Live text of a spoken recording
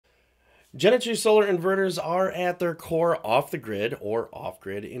Genetry solar inverters are at their core off-the-grid or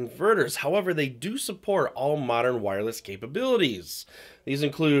off-grid inverters. However, they do support all modern wireless capabilities. These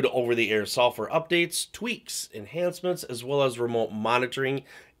include over-the-air software updates, tweaks, enhancements, as well as remote monitoring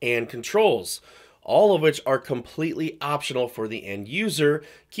and controls, all of which are completely optional for the end user,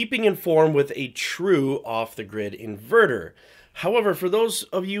 keeping informed with a true off-the-grid inverter. However, for those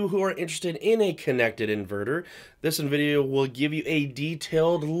of you who are interested in a connected inverter, this video will give you a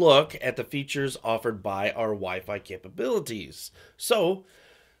detailed look at the features offered by our Wi-Fi capabilities. So,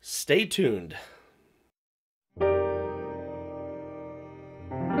 stay tuned.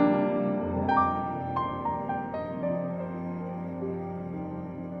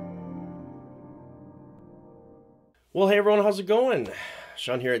 Well, hey everyone, how's it going?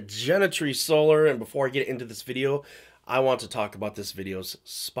 Sean here at Genetry Solar, and before I get into this video, I want to talk about this video's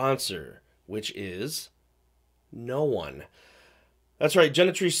sponsor, which is no one. That's right,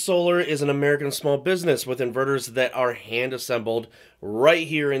 Genetry Solar is an American small business with inverters that are hand-assembled right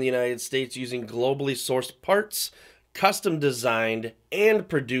here in the United States using globally sourced parts, custom designed, and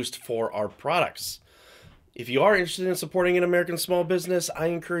produced for our products. If you are interested in supporting an American small business, I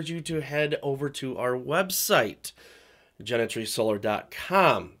encourage you to head over to our website,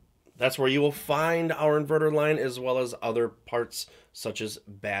 genetrysolar.com. That's where you will find our inverter line as well as other parts such as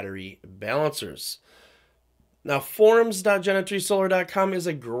battery balancers. Now, forums.genetrysolar.com is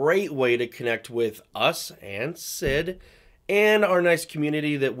a great way to connect with us and Sid and our nice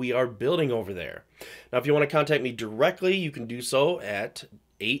community that we are building over there. Now, if you want to contact me directly, you can do so at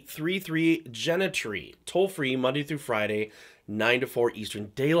 833-GENETRY, toll-free Monday through Friday, 9 to 4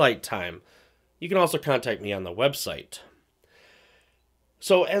 Eastern Daylight Time. You can also contact me on the website.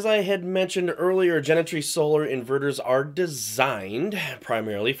 So as I had mentioned earlier, Genetry solar inverters are designed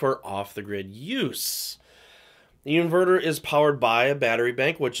primarily for off-the-grid use. The inverter is powered by a battery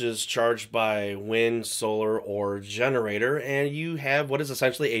bank, which is charged by wind, solar, or generator, and you have what is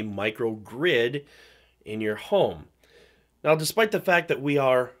essentially a microgrid in your home. Now, despite the fact that we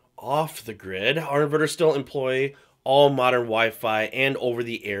are off the grid, our inverters still employ all modern Wi-Fi and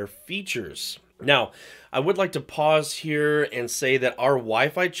over-the-air features. Now, I would like to pause here and say that our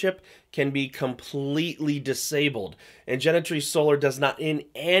Wi-Fi chip can be completely disabled, and Genetry Solar does not in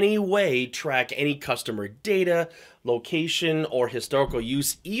any way track any customer data, location, or historical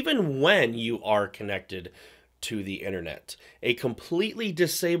use, even when you are connected to the internet. A completely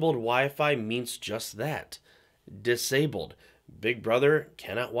disabled Wi-Fi means just that, disabled. Big Brother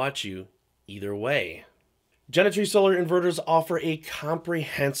cannot watch you either way. Genetry solar inverters offer a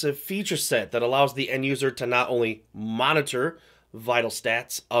comprehensive feature set that allows the end user to not only monitor vital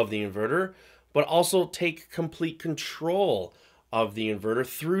stats of the inverter, but also take complete control of the inverter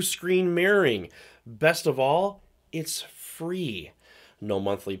through screen mirroring. Best of all, it's free. No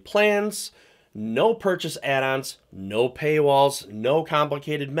monthly plans, no purchase add-ons, no paywalls, no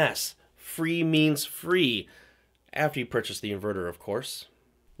complicated mess. Free means free. After you purchase the inverter, of course.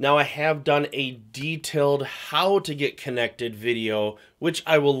 Now, I have done a detailed how to get connected video, which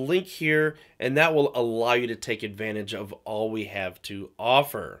I will link here, and that will allow you to take advantage of all we have to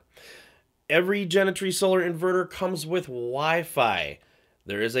offer. Every Genetry solar inverter comes with Wi-Fi.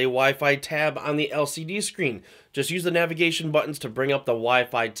 There is a Wi-Fi tab on the LCD screen. Just use the navigation buttons to bring up the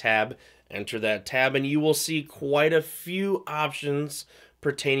Wi-Fi tab, enter that tab, and you will see quite a few options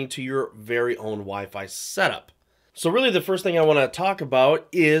pertaining to your very own Wi-Fi setup. So really the first thing I want to talk about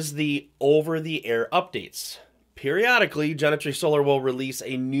is the over-the-air updates. Periodically, Genetry Solar will release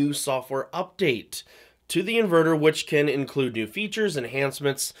a new software update to the inverter, which can include new features,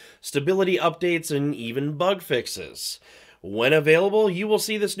 enhancements, stability updates, and even bug fixes. When available, you will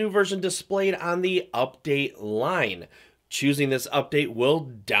see this new version displayed on the update line. Choosing this update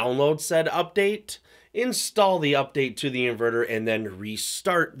will download said update, install the update to the inverter, and then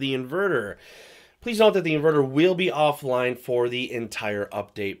restart the inverter. Please note that the inverter will be offline for the entire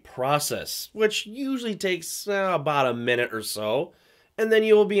update process, which usually takes about a minute or so, and then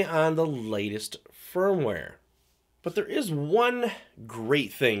you will be on the latest firmware. But there is one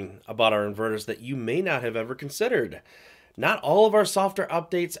great thing about our inverters that you may not have ever considered. Not all of our software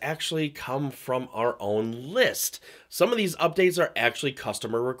updates actually come from our own list. Some of these updates are actually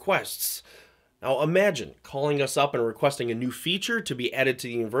customer requests. Now imagine calling us up and requesting a new feature to be added to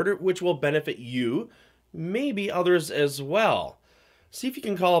the inverter, which will benefit you, maybe others as well. See if you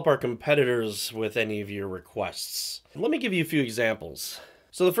can call up our competitors with any of your requests. Let me give you a few examples.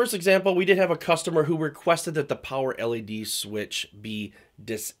 So the first example, we did have a customer who requested that the power LED switch be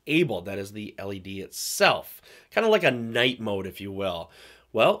disabled. That is the LED itself. Kind of like a night mode, if you will.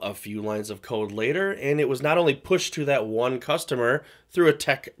 Well, a few lines of code later, and it was not only pushed to that one customer through a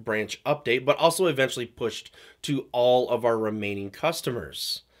tech branch update, but also eventually pushed to all of our remaining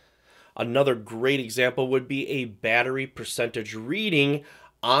customers. Another great example would be a battery percentage reading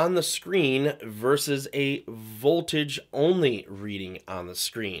on the screen versus a voltage only reading on the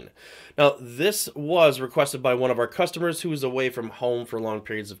screen. Now, this was requested by one of our customers who was away from home for long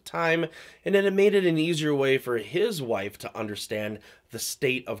periods of time, and it had made it an easier way for his wife to understand the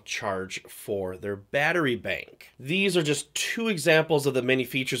state of charge for their battery bank. These are just two examples of the many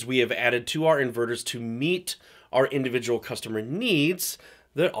features we have added to our inverters to meet our individual customer needs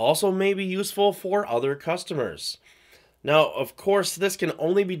that also may be useful for other customers. Now, of course, this can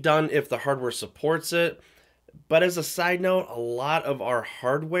only be done if the hardware supports it, but as a side note, a lot of our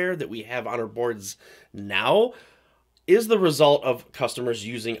hardware that we have on our boards now is the result of customers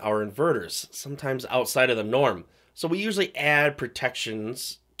using our inverters, sometimes outside of the norm. So we usually add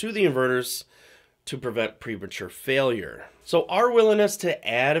protections to the inverters to prevent premature failure. So our willingness to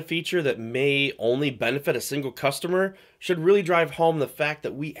add a feature that may only benefit a single customer should really drive home the fact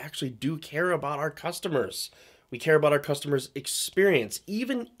that we actually do care about our customers. We care about our customers' experience,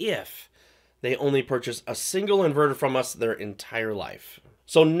 even if they only purchase a single inverter from us their entire life.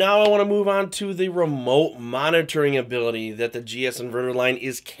 So now I want to move on to the remote monitoring ability that the GS inverter line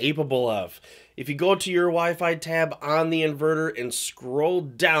is capable of. If you go to your Wi-Fi tab on the inverter and scroll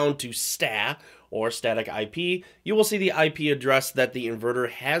down to STA, or static IP, you will see the IP address that the inverter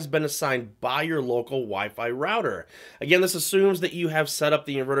has been assigned by your local Wi-Fi router. Again, this assumes that you have set up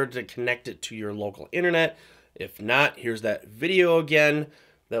the inverter to connect it to your local internet. If not, here's that video again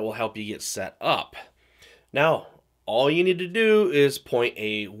that will help you get set up. Now, all you need to do is point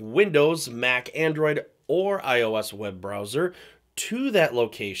a Windows, Mac, Android, or iOS web browser to that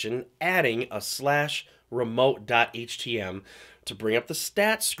location, adding a /remote.htm to bring up the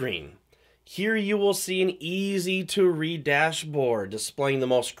stats screen. Here you will see an easy to read dashboard displaying the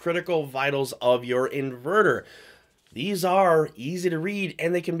most critical vitals of your inverter. These are easy to read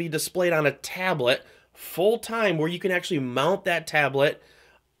and they can be displayed on a tablet full time, where you can actually mount that tablet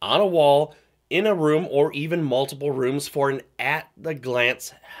on a wall in a room or even multiple rooms for an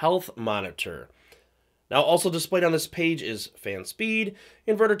at-the-glance health monitor. Now, also displayed on this page is fan speed,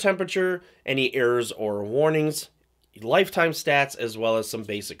 inverter temperature, any errors or warnings, lifetime stats, as well as some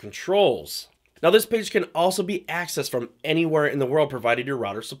basic controls. Now, this page can also be accessed from anywhere in the world provided your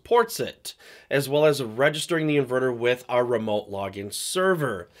router supports it, as well as registering the inverter with our remote login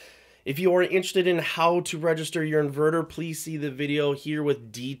server. If you are interested in how to register your inverter, please see the video here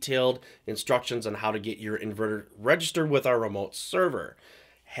with detailed instructions on how to get your inverter registered with our remote server.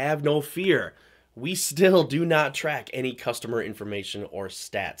 Have no fear, we still do not track any customer information or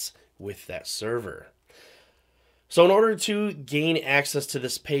stats with that server. So in order to gain access to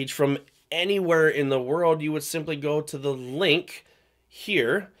this page from anywhere in the world, you would simply go to the link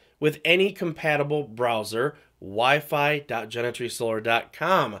here with any compatible browser,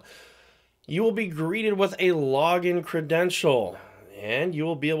 wifi.genetrysolar.com. You will be greeted with a login credential, and you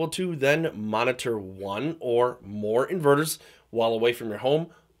will be able to then monitor one or more inverters while away from your home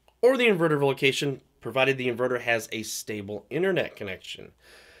or the inverter location, provided the inverter has a stable internet connection.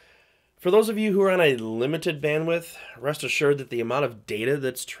 For those of you who are on a limited bandwidth, rest assured that the amount of data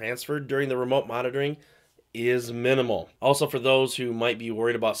that's transferred during the remote monitoring is minimal. Also, for those who might be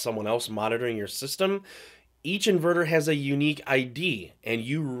worried about someone else monitoring your system, each inverter has a unique ID, and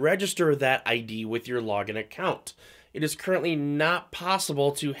you register that ID with your login account. It is currently not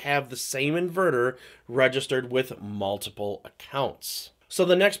possible to have the same inverter registered with multiple accounts. So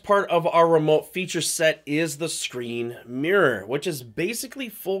the next part of our remote feature set is the screen mirror, which is basically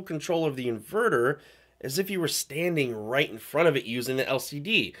full control of the inverter as if you were standing right in front of it using the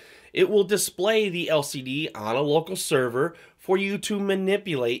LCD. It will display the LCD on a local server for you to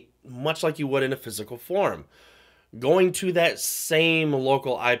manipulate, much like you would in a physical form. Going to that same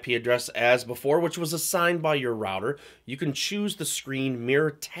local IP address as before, which was assigned by your router, you can choose the screen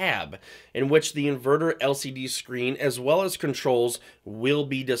mirror tab, in which the inverter LCD screen as well as controls will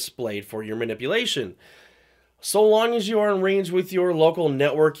be displayed for your manipulation. So long as you are in range with your local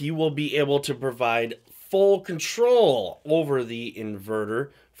network, you will be able to provide full control over the inverter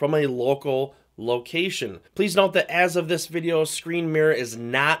from a local location. Please note that as of this video, screen mirror is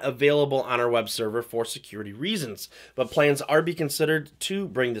not available on our web server for security reasons, but plans are being considered to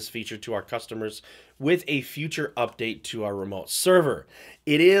bring this feature to our customers with a future update to our remote server.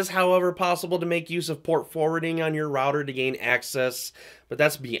 It is, however, possible to make use of port forwarding on your router to gain access, but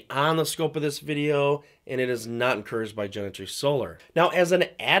that's beyond the scope of this video, and it is not encouraged by Genetry Solar. Now, as an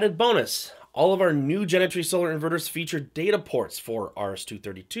added bonus, All of our new Genetry solar inverters feature data ports for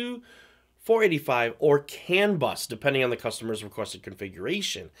RS-232, 485, or CAN bus, depending on the customer's requested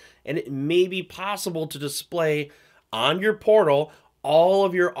configuration. And it may be possible to display on your portal all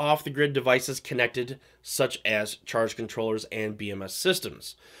of your off-the-grid devices connected, such as charge controllers and BMS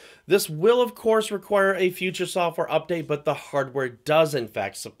systems. This will, of course, require a future software update, but the hardware does, in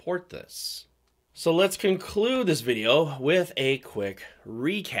fact, support this. So let's conclude this video with a quick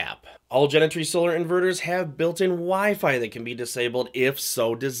recap. All Genetry solar inverters have built-in Wi-Fi that can be disabled if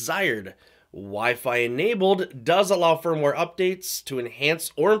so desired. Wi-Fi enabled does allow firmware updates to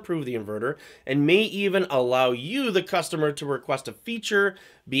enhance or improve the inverter, and may even allow you, the customer, to request a feature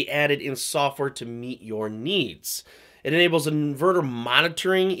be added in software to meet your needs. It enables inverter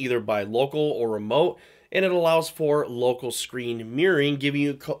monitoring either by local or remote, and it allows for local screen mirroring, giving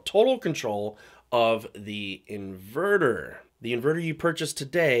you total control of the inverter. The inverter you purchase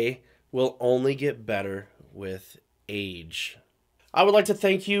today will only get better with age. I would like to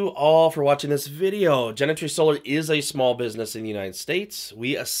thank you all for watching this video. Genetry Solar is a small business in the United States.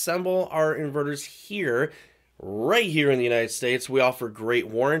 We assemble our inverters here, right here in the United States. We offer great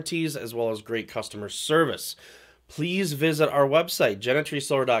warranties as well as great customer service. Please visit our website,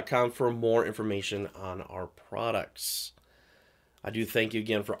 genetrysolar.com, for more information on our products. I do thank you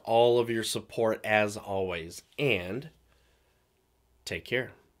again for all of your support as always, and take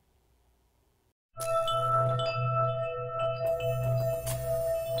care.